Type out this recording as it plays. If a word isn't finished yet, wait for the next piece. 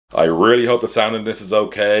I really hope the sound in this is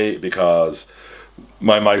okay because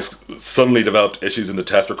my mic suddenly developed issues in the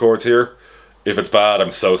test records here. If it's bad,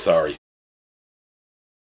 I'm so sorry.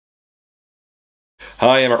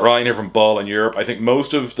 Hi, Emmet Ryan here from Ball in Europe. I think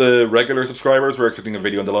most of the regular subscribers were expecting a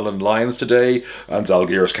video on the London Lions today and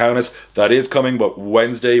Zalgiris-Kaunas. That is coming, but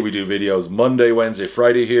Wednesday we do videos Monday, Wednesday,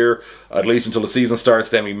 Friday here, at least until the season starts.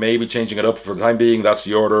 Then we may be changing it up. For the time being, that's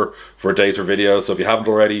the order for days for videos. So if you haven't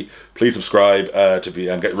already, please subscribe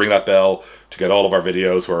ring that bell to get all of our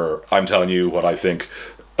videos where I'm telling you what I think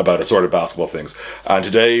about assorted basketball things. And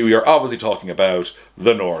today we are obviously talking about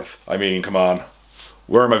the North. I mean, come on.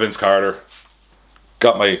 Wearing my Vince Carter.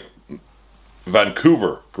 Got my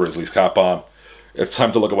Vancouver Grizzlies cap on. It's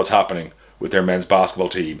time to look at what's happening with their men's basketball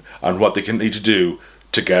team and what they can need to do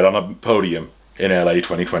to get on a podium in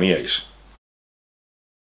LA28.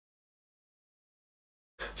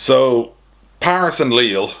 So, Paris and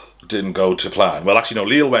Lille didn't go to plan. Well, actually, no,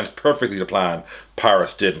 Lille went perfectly to plan.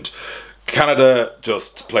 Paris didn't. Canada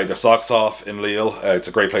just played their socks off in Lille. It's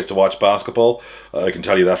a great place to watch basketball. I can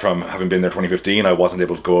tell you that from having been there 2015. I wasn't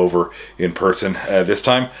able to go over in person this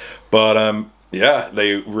time. But yeah,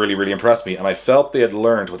 they really impressed me. And I felt they had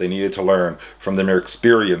learned what they needed to learn from their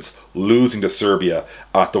experience losing to Serbia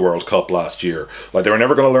at the World Cup last year. Like, they were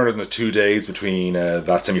never going to learn it in the 2 days between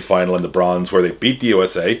that semi-final and the bronze where they beat the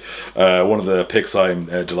USA. One of the picks I'm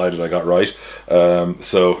delighted I got right.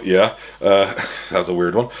 So yeah, that's a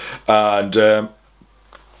weird one. And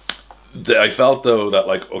I felt though that,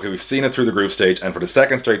 like, okay, we've seen it through the group stage, and for the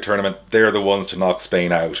second straight tournament, they're the ones to knock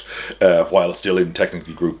Spain out while still in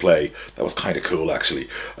technically group play. That was kind of cool, actually.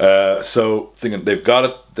 So thinking they've got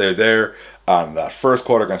it, they're there, and that first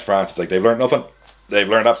quarter against France, it's like they've learned nothing. They've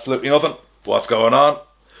learned absolutely nothing. What's going on?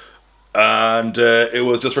 And it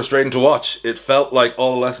was just frustrating to watch. It felt like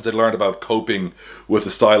all the lessons they learned about coping with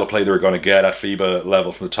the style of play they were going to get at FIBA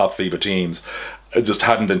level from the top FIBA teams just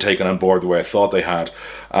hadn't been taken on board the way I thought they had.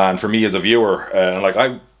 And for me as a viewer, and like,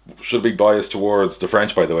 I should be biased towards the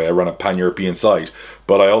French, by the way. I run a pan-European site,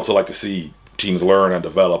 but I also like to see teams learn and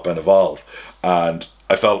develop and evolve. And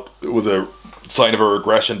I felt it was a sign of a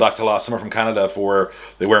regression back to last summer from Canada, for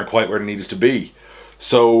they weren't quite where they needed to be.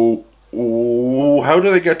 So how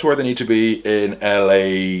do they get to where they need to be in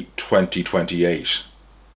LA 2028?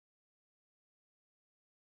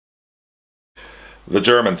 The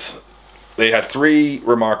Germans. They had 3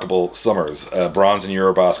 remarkable summers. Bronze in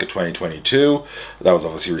Eurobasket 2022. That was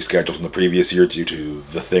obviously rescheduled from the previous year due to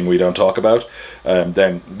the thing we don't talk about.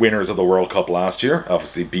 Then winners of the World Cup last year,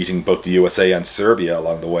 obviously beating both the USA and Serbia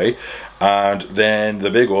along the way. And then the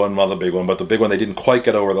big one, not the big one, but the big one they didn't quite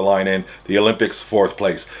get over the line in, the Olympics 4th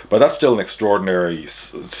place. But that's still an extraordinary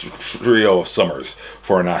trio of summers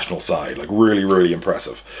for a national side. Like, really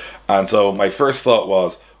impressive. And so my first thought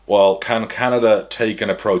was, well, can Canada take an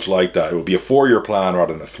approach like that? It would be a 4-year plan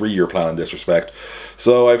rather than a 3-year plan in this respect.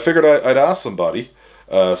 So I figured I'd ask somebody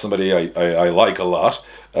I like a lot,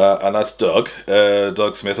 and that's Doug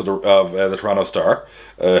Smith of the Toronto Star,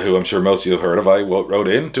 who I'm sure most of you have heard of. I wrote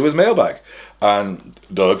in to his mailbag, and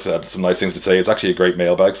Doug said some nice things to say. It's actually a great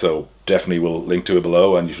mailbag, so definitely we'll link to it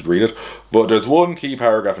below and you should read it. But there's one key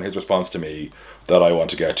paragraph in his response to me that I want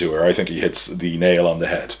to get to, where I think he hits the nail on the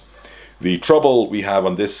head. The trouble we have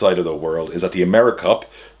on this side of the world is that the AmeriCup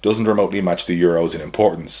doesn't remotely match the Euros in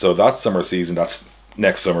importance. So that summer season, that's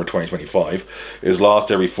next summer 2025, is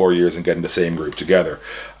lost every 4 years in getting the same group together.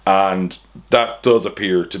 And that does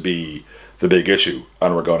appear to be the big issue.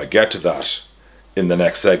 And we're going to get to that in the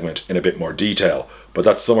next segment in a bit more detail. But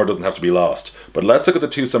that summer doesn't have to be lost. But let's look at the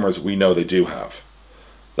 2 summers we know they do have.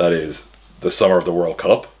 That is the summer of the World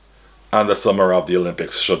Cup and the summer of the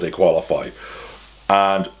Olympics, should they qualify.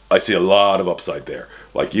 And I see a lot of upside there.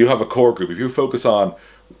 Like, you have a core group. If you focus on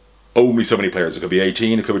only so many players, it could be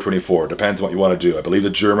 18, it could be 24. It depends on what you want to do. I believe the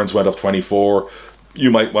Germans went off 24. You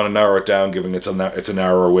might want to narrow it down, given it's a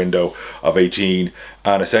narrower window of 18,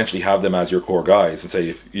 and essentially have them as your core guys, and say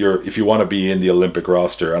if you want to be in the Olympic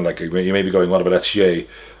roster, and like, you may be going, what about SGA?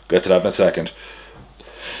 Get to that in a second.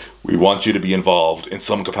 We want you to be involved in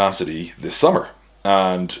some capacity this summer,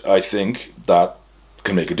 and I think that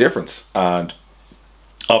can make a difference. And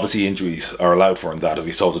obviously injuries are allowed for in that, as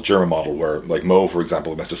we saw the German model, where, like, Mo, for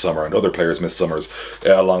example, missed a summer, and other players missed summers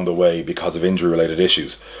along the way because of injury-related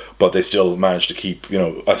issues. But they still managed to keep, you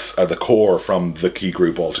know, us at the core from the key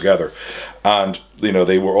group all together. And, you know,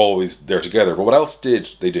 they were always there together. But what else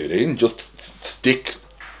did they do? They didn't just stick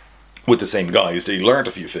with the same guys. They learned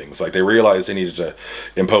a few things. Like, they realised they needed to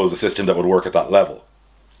impose a system that would work at that level.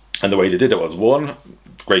 And the way they did it was, one,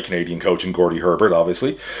 great Canadian coach in Gordie Herbert,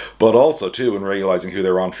 obviously, but also, two, in realising who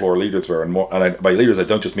their on-floor leaders were. By leaders, I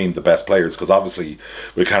don't just mean the best players, because obviously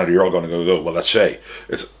with Canada, you're all going to go, well, that's Shai.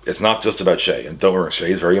 It's not just about Shai, and don't worry, Shai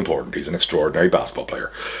is very important. He's an extraordinary basketball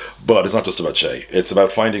player. But it's not just about Shai. It's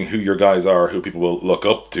about finding who your guys are, who people will look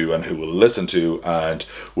up to and who will listen to and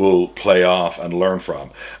will play off and learn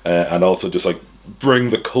from. And also just like bring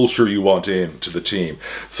the culture you want in to the team.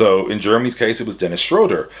 So in Germany's case, it was Dennis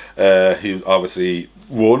Schroeder. He obviously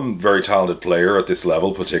one very talented player at this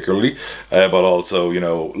level, particularly, but also, you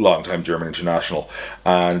know, long-time German international.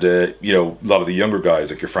 And you know, a lot of the younger guys,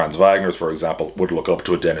 like your Franz Wagners, for example, would look up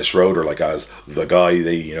to a Dennis Schroeder like as the guy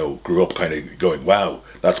they, you know, grew up kind of going, wow,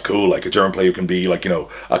 that's cool. Like a German player can be like, you know,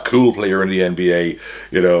 a cool player in the NBA,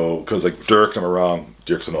 you know, because like Dirk, don't get me wrong,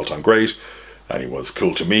 Dirk's an all-time great. And he was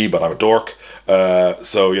cool to me, but I'm a dork.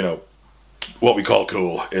 So, you know, what we call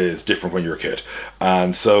cool is different when you're a kid.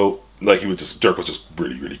 And so, like, Dirk was just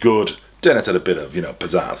really, really good. Dennis had a bit of, you know,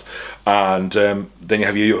 pizzazz. And then you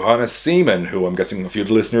have Johannes Thiemann, who I'm guessing a few of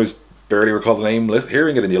the listeners barely recall the name,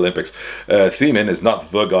 hearing it in the Olympics. Thiemann is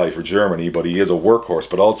not the guy for Germany, but he is a workhorse,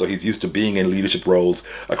 but also he's used to being in leadership roles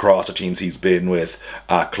across the teams he's been with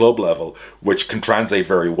at club level, which can translate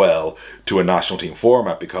very well to a national team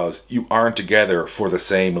format, because you aren't together for the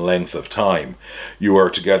same length of time. You are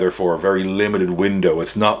together for a very limited window.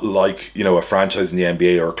 It's not like, you know, a franchise in the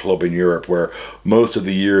NBA or a club in Europe where most of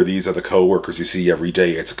the year these are the co-workers you see every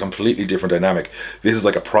day. It's a completely different dynamic. This is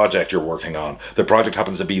like a project you're working on. The project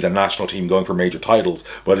happens to be the national team going for major titles,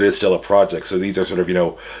 but it is still a project. So these are sort of, you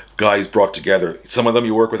know, guys brought together. Some of them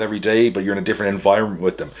you work with every day, but you're in a different environment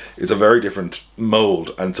with them. It's a very different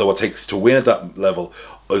mold, and so what it takes to win at that level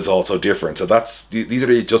is also different. So these are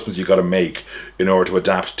the adjustments you got to make in order to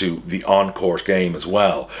adapt to the on-court game as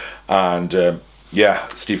well. And yeah,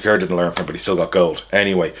 Steve Kerr didn't learn from it, but he still got gold.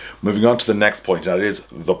 Anyway, moving on to the next point, that is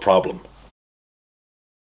the problem.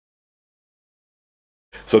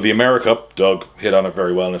 So the AmeriCup, Doug hit on it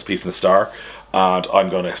very well in his piece in the Star, and I'm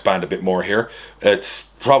going to expand a bit more here. Its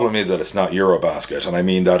problem is that it's not Eurobasket, and I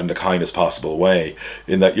mean that in the kindest possible way.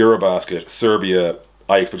 In that Eurobasket, Serbia,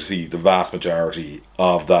 I expect to see the vast majority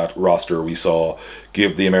of that roster we saw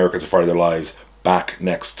give the Americans a fight of their lives back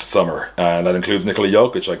next summer, and that includes Nikola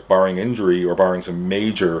Jokic, like barring injury or barring some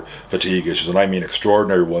major fatigue issues, and I mean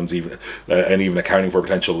extraordinary ones, even and even accounting for a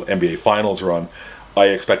potential NBA Finals run. I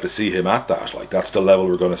expect to see him at that. Like, that's the level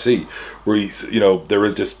we're going to see. Where he's, you know, there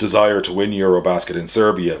is this desire to win Eurobasket in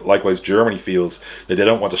Serbia. Likewise, Germany feels that they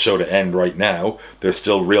don't want the show to end right now. There's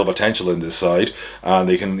still real potential in this side, and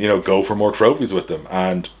they can, you know, go for more trophies with them.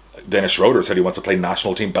 And Dennis Schroeder said he wants to play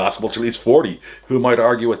national team basketball till he's 40. Who might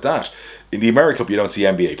argue with that? In the AmeriCup, you don't see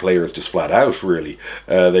NBA players just flat out, really.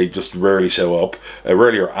 They just rarely show up,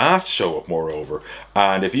 rarely are asked to show up, moreover.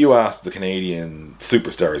 And if you ask the Canadian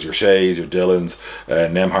superstars, your Shais, your Dillons,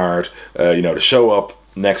 Nembhard, you know, to show up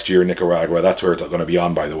next year in Nicaragua, that's where it's going to be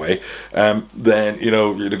on, by the way, then, you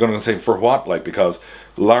know, they're going to say, for what? Like, because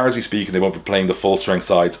largely speaking, they won't be playing the full strength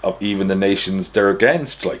sides of even the nations they're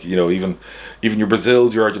against. Like, you know, even your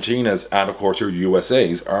Brazils, your Argentinas, and of course your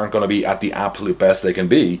USAs aren't going to be at the absolute best they can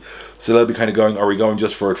be. So they'll be kind of going, are we going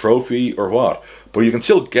just for a trophy or what? But you can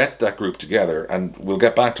still get that group together, and we'll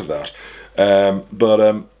get back to that.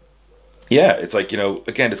 Yeah, it's like, you know,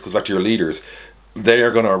 again, this goes back to your leaders. They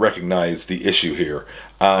are going to recognize the issue here,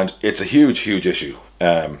 and it's a huge, huge issue,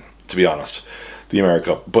 to be honest, the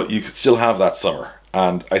AmeriCup. But you could still have that summer,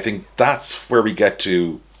 and I think that's where we get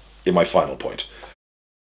to in my final point.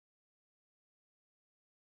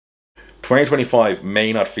 2025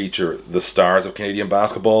 may not feature the stars of Canadian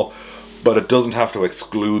basketball, but it doesn't have to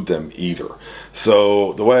exclude them either.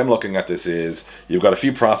 So the way I'm looking at this is, you've got a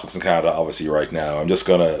few prospects in Canada, obviously, right now. I'm just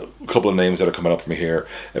going to, a couple of names that are coming up for me here.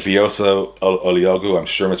 Ifeoso Oliogu, I'm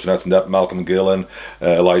sure mispronouncing that, Malcolm Gillen,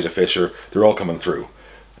 Elijah Fisher, they're all coming through.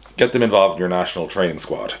 Get them involved in your national training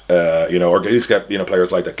squad, you know, or at least get, you know,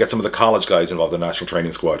 players like that. Get some of the college guys involved in the national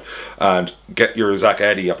training squad, and get your Zach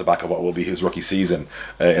Edey off the back of what will be his rookie season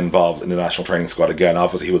involved in the national training squad again.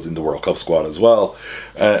 Obviously, he was in the World Cup squad as well.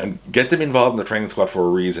 And get them involved in the training squad for a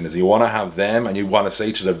reason. Is you want to have them, and you want to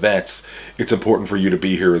say to the vets, it's important for you to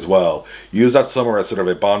be here as well. Use that summer as sort of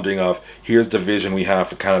a bonding of, here's the vision we have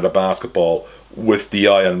for Canada basketball, with the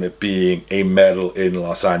eye on it being a medal in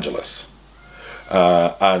Los Angeles.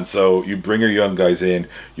 And so you bring your young guys in,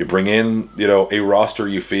 you bring in, you know, a roster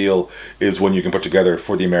you feel is one you can put together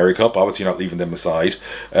for the America Cup. Obviously, you're not leaving them aside,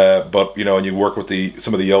 but you know, and you work with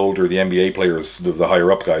some of the older, the NBA players, the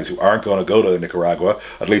higher up guys who aren't going to go to Nicaragua,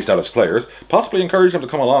 at least not as players. Possibly encourage them to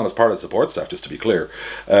come along as part of the support staff, just to be clear,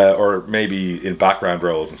 or maybe in background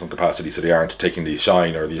roles in some capacity, so they aren't taking the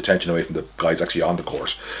shine or the attention away from the guys actually on the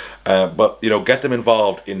court. But you know, get them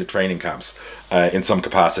involved in the training camps in some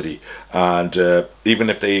capacity, and even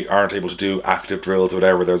if they aren't able to do active drills or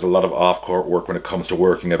whatever, there's a lot of off-court work when it comes to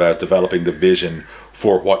working about developing the vision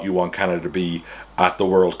for what you want Canada to be at the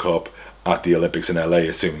World Cup, at the Olympics in LA,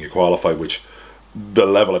 assuming you qualify, which the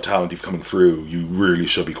level of talent you've coming through, you really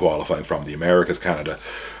should be qualifying from the Americas, Canada.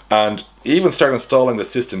 And even start installing the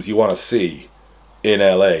systems you want to see in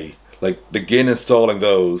LA, like begin installing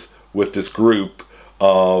those with this group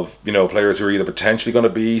of, you know, players who are either potentially going to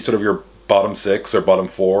be sort of your bottom 6 or bottom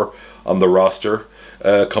 4 on the roster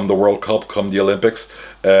come the World Cup, come the Olympics,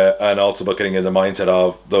 and also about getting in the mindset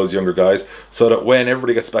of those younger guys, so that when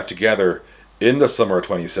everybody gets back together in the summer of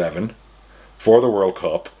 27 for the World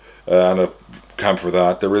Cup, and a camp for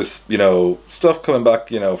that, there is, you know, stuff coming back,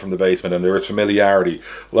 you know, from the basement, and there is familiarity,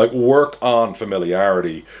 like work on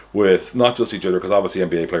familiarity with not just each other, because obviously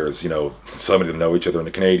NBA players, you know, so many of them know each other, and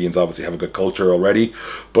the Canadians obviously have a good culture already,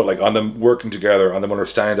 but like on them working together, on them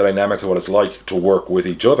understanding the dynamics of what it's like to work with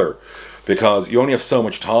each other, because you only have so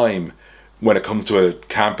much time when it comes to a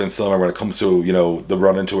camp in summer, when it comes to, you know, the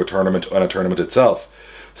run into a tournament and a tournament itself.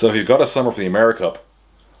 So if you've got a summer for the America Cup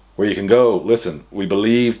where you can go, listen, we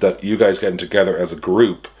believe that you guys getting together as a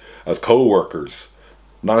group, as co-workers,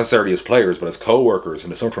 not necessarily as players, but as co-workers in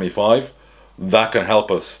the summer 25, that can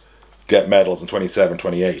help us get medals in 27,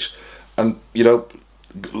 28. And, you know,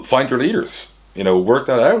 find your leaders, you know, work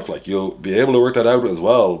that out. Like, you'll be able to work that out as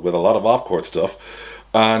well with a lot of off-court stuff.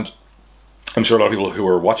 And I'm sure a lot of people who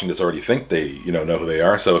are watching this already think they, you know who they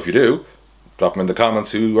are. So if you do, drop them in the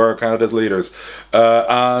comments who are Canada's leaders.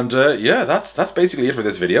 Yeah, that's basically it for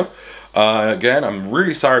this video. Again, I'm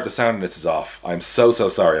really sorry if the sound in this is off. I'm so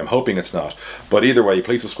sorry. I'm hoping it's not. But either way,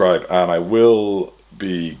 please subscribe, and I will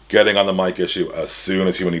be getting on the mic issue as soon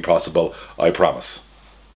as humanly possible, I promise.